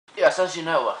Because as you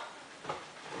know,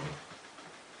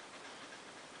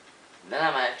 then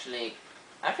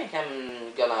I think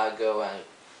I'm gonna go and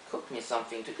cook me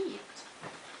something to eat.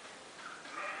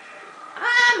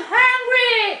 I'm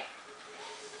hungry!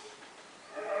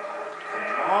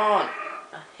 Come on.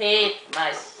 I hate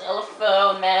my cell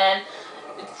phone, man.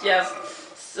 It's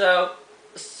just so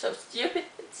stupid.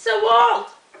 It's so old.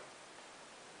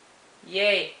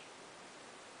 Yay.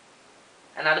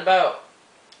 Another bow.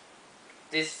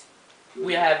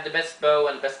 We have the best bow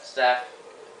and best staff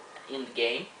in the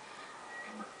game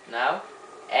now,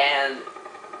 and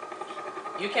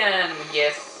you can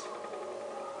guess,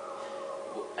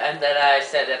 and that I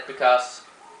said that because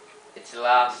it's the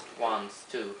last ones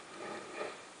too.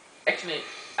 Actually,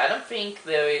 I don't think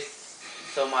there is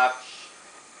so much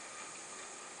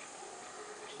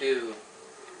to do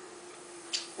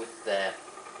with it.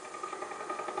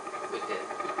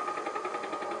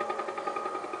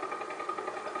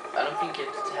 I don't think it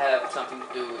have something to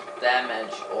do with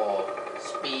damage or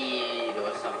speed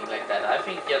or something like that. I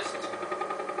think just...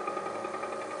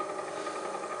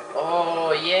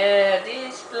 Oh yeah,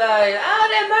 this place.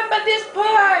 I remember this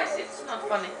place. It's not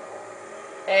funny.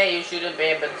 Hey, you shouldn't be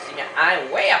able to see me. I'm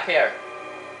way up here.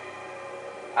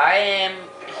 I am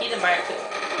hidden by a...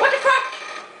 What the fuck?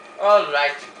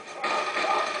 Alright.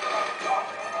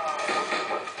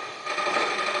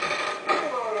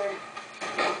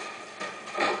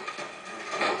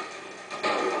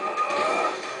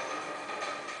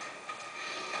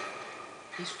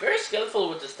 He's very skillful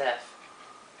with the staff.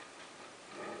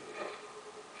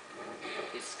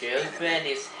 His girlfriend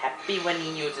is happy when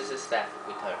he uses his staff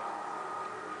with her.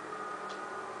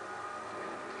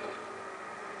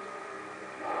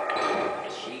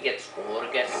 She gets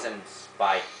orgasms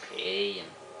by pain.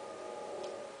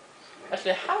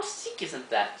 Actually, how sick isn't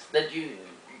that? That you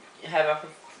have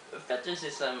a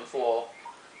fetishism for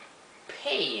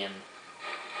pain.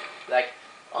 Like,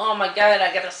 oh my god,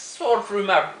 I got a sword through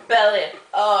my belly.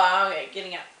 Oh, I'm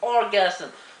getting an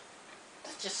orgasm.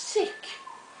 That's just sick.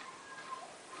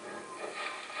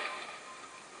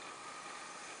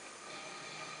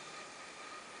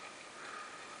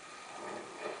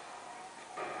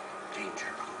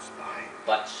 Danger close by.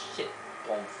 But shit,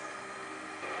 bomb.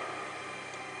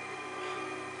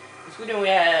 In Sweden we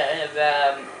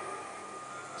have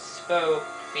spoke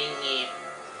thingy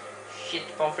shit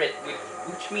pommes frites,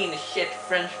 which means shit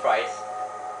French fries.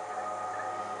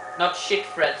 Not shit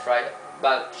French fries,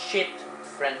 but shit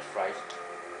French fries.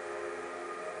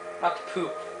 Not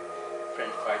poop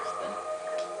French fries then.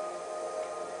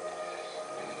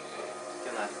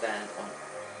 Gonna stand on.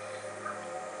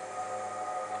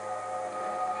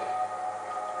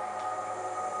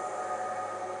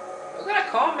 Are you gonna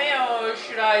call me or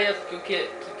should I just go kick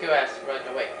your ass right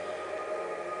away?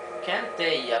 Can't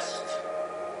they just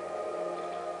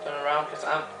turn around because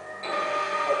I'm...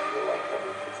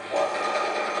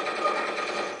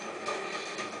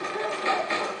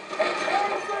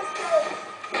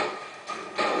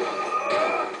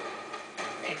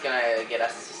 Ain't gonna get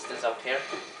assistance out here.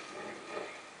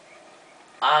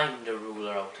 I'm the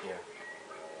ruler out here.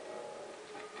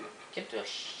 Can't do a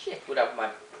shit without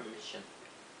my permission.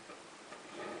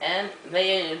 And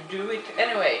they do it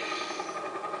anyway.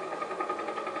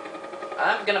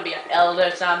 I'm gonna be an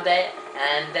elder someday,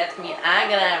 and that means I'm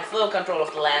gonna have full control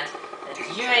of the land, and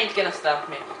you ain't gonna stop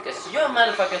me, because you're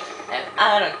motherfuckers, and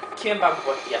I don't care about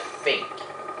what you think.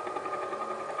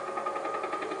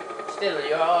 Still,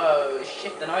 you're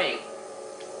shit annoying.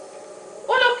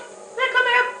 Oh look! They're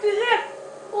coming up to here!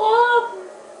 Oh!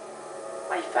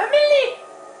 My family!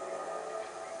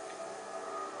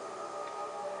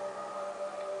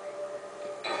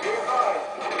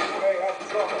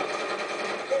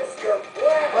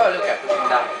 Oh look, I pushed him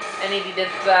down. And he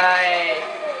didn't die.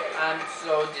 I'm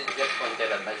so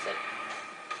disappointed at myself.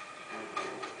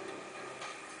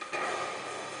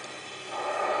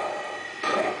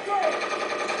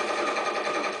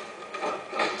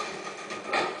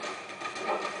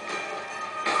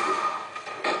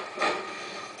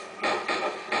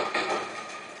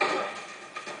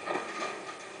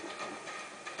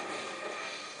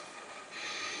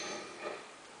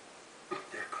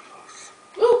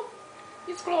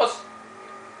 It's close.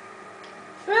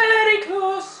 Very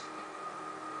close.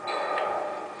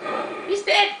 He's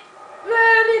dead.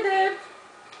 Very dead.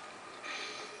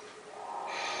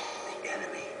 The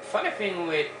enemy. Funny thing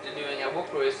with doing a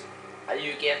walkthrough is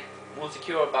you get more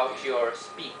secure about your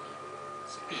speak.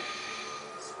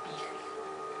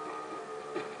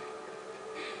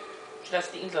 Should I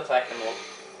steal the attack them all?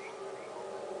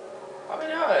 Probably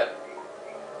not.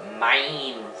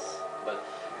 Mines. But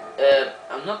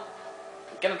I'm not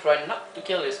gonna try not to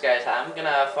kill these guys. I'm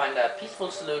gonna find a peaceful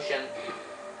solution.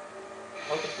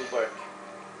 Hope it will work.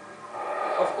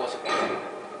 Of course it will.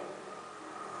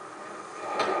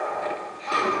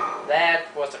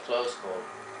 That was a close call.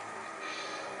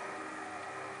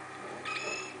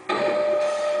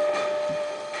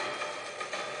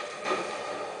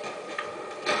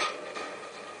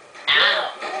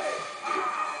 Ow!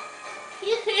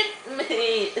 You hit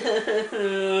me!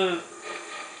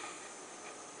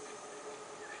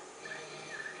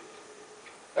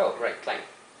 Oh, right, climb.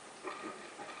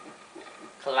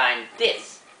 Climb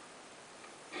this.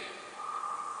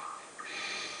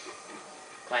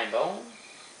 Climb on.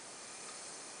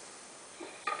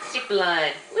 Zip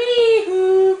line.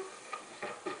 Wee-hoo!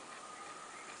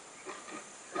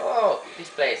 Oh, this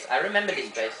place. I remember this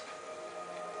place.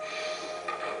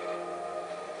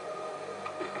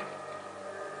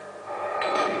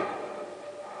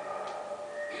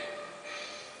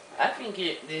 I think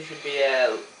this should be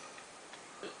a...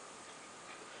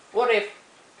 What if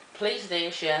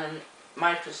PlayStation,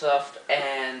 Microsoft,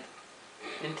 and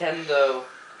Nintendo...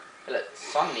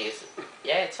 Sony is...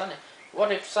 Yeah, it's Sony.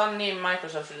 What if Sony,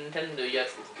 Microsoft, and Nintendo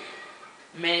just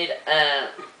made a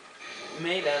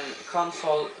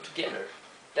console together?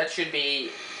 That should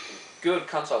be good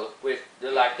console with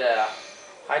the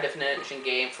high definition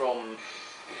game from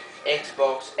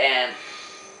Xbox and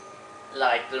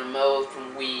like the remote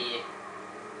from Wii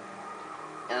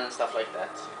and stuff like that.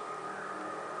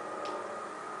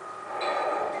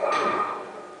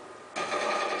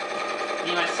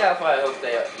 Me myself, I hope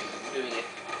they are doing it.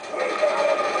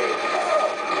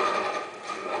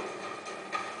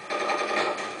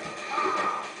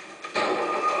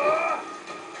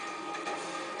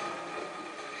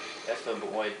 Just to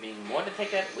avoid being more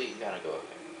detected, we gotta go up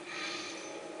here.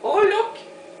 Oh look!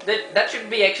 That should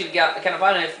be actually kind of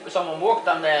fun if someone walked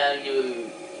on there and you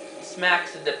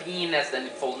smacks the penis and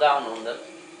it falls down on them.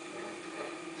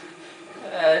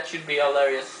 It should be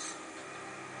hilarious.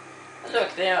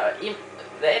 Look, they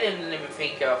didn't even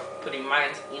think of putting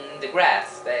mines in the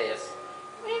grass. They just,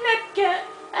 I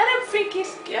don't think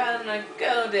he's gonna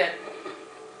go there.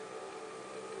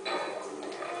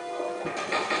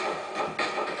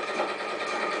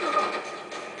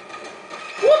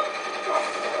 Whoop!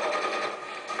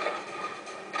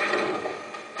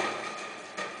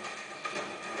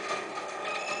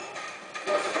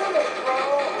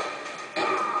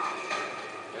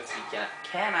 Let's see,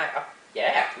 can I up?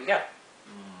 Yeah, we got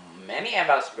many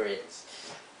eval spirits.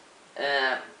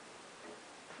 I'm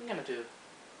gonna do.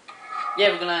 Yeah,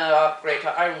 we're gonna upgrade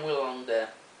our iron wheel on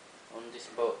this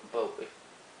boat.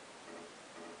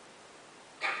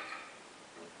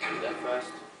 Do that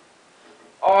first.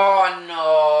 Oh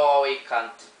no, we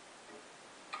can't.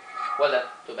 Well then,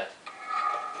 too bad.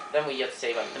 Then we just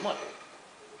save up the mod.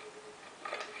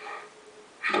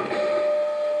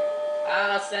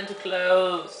 Ah, stand too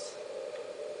close.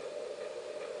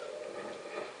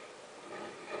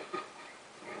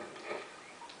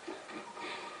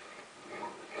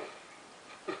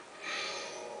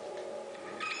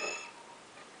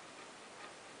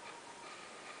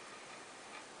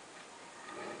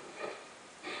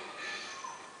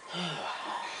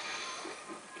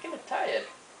 I'm tired.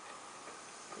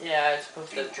 Yeah, I suppose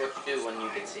that's what you do when you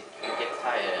get sick. You get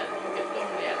tired and you get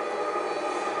lonely and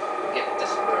you get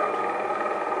desperate.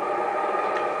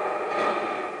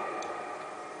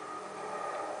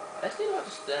 I still want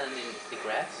to stand in the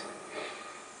grass.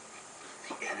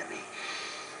 The enemy.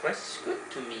 Grass is good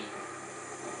to me.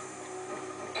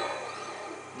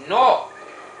 No!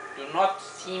 Do not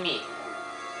see me.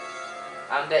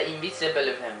 I'm the invisible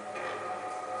of him.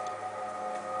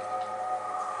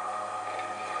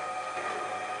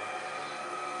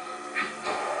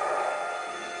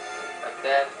 Like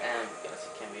that, and let's see,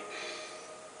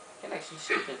 can actually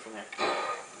shoot him from here.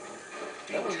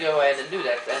 Then we'll go ahead and do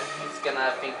that, and he's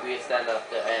gonna think we stand up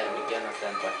there, and we're gonna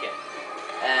stand back here.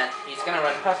 And he's gonna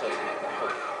run past us, I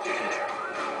hope.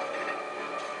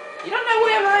 You don't know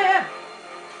where I am!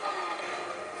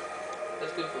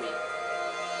 That's good for me.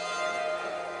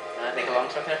 And I take a long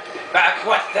shot here. Back,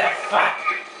 what the fuck?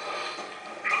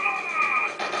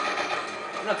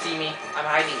 You don't see me, I'm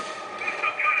hiding.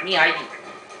 Me hiding.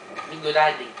 Me good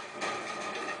hiding.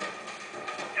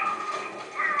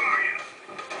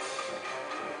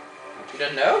 You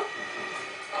don't know?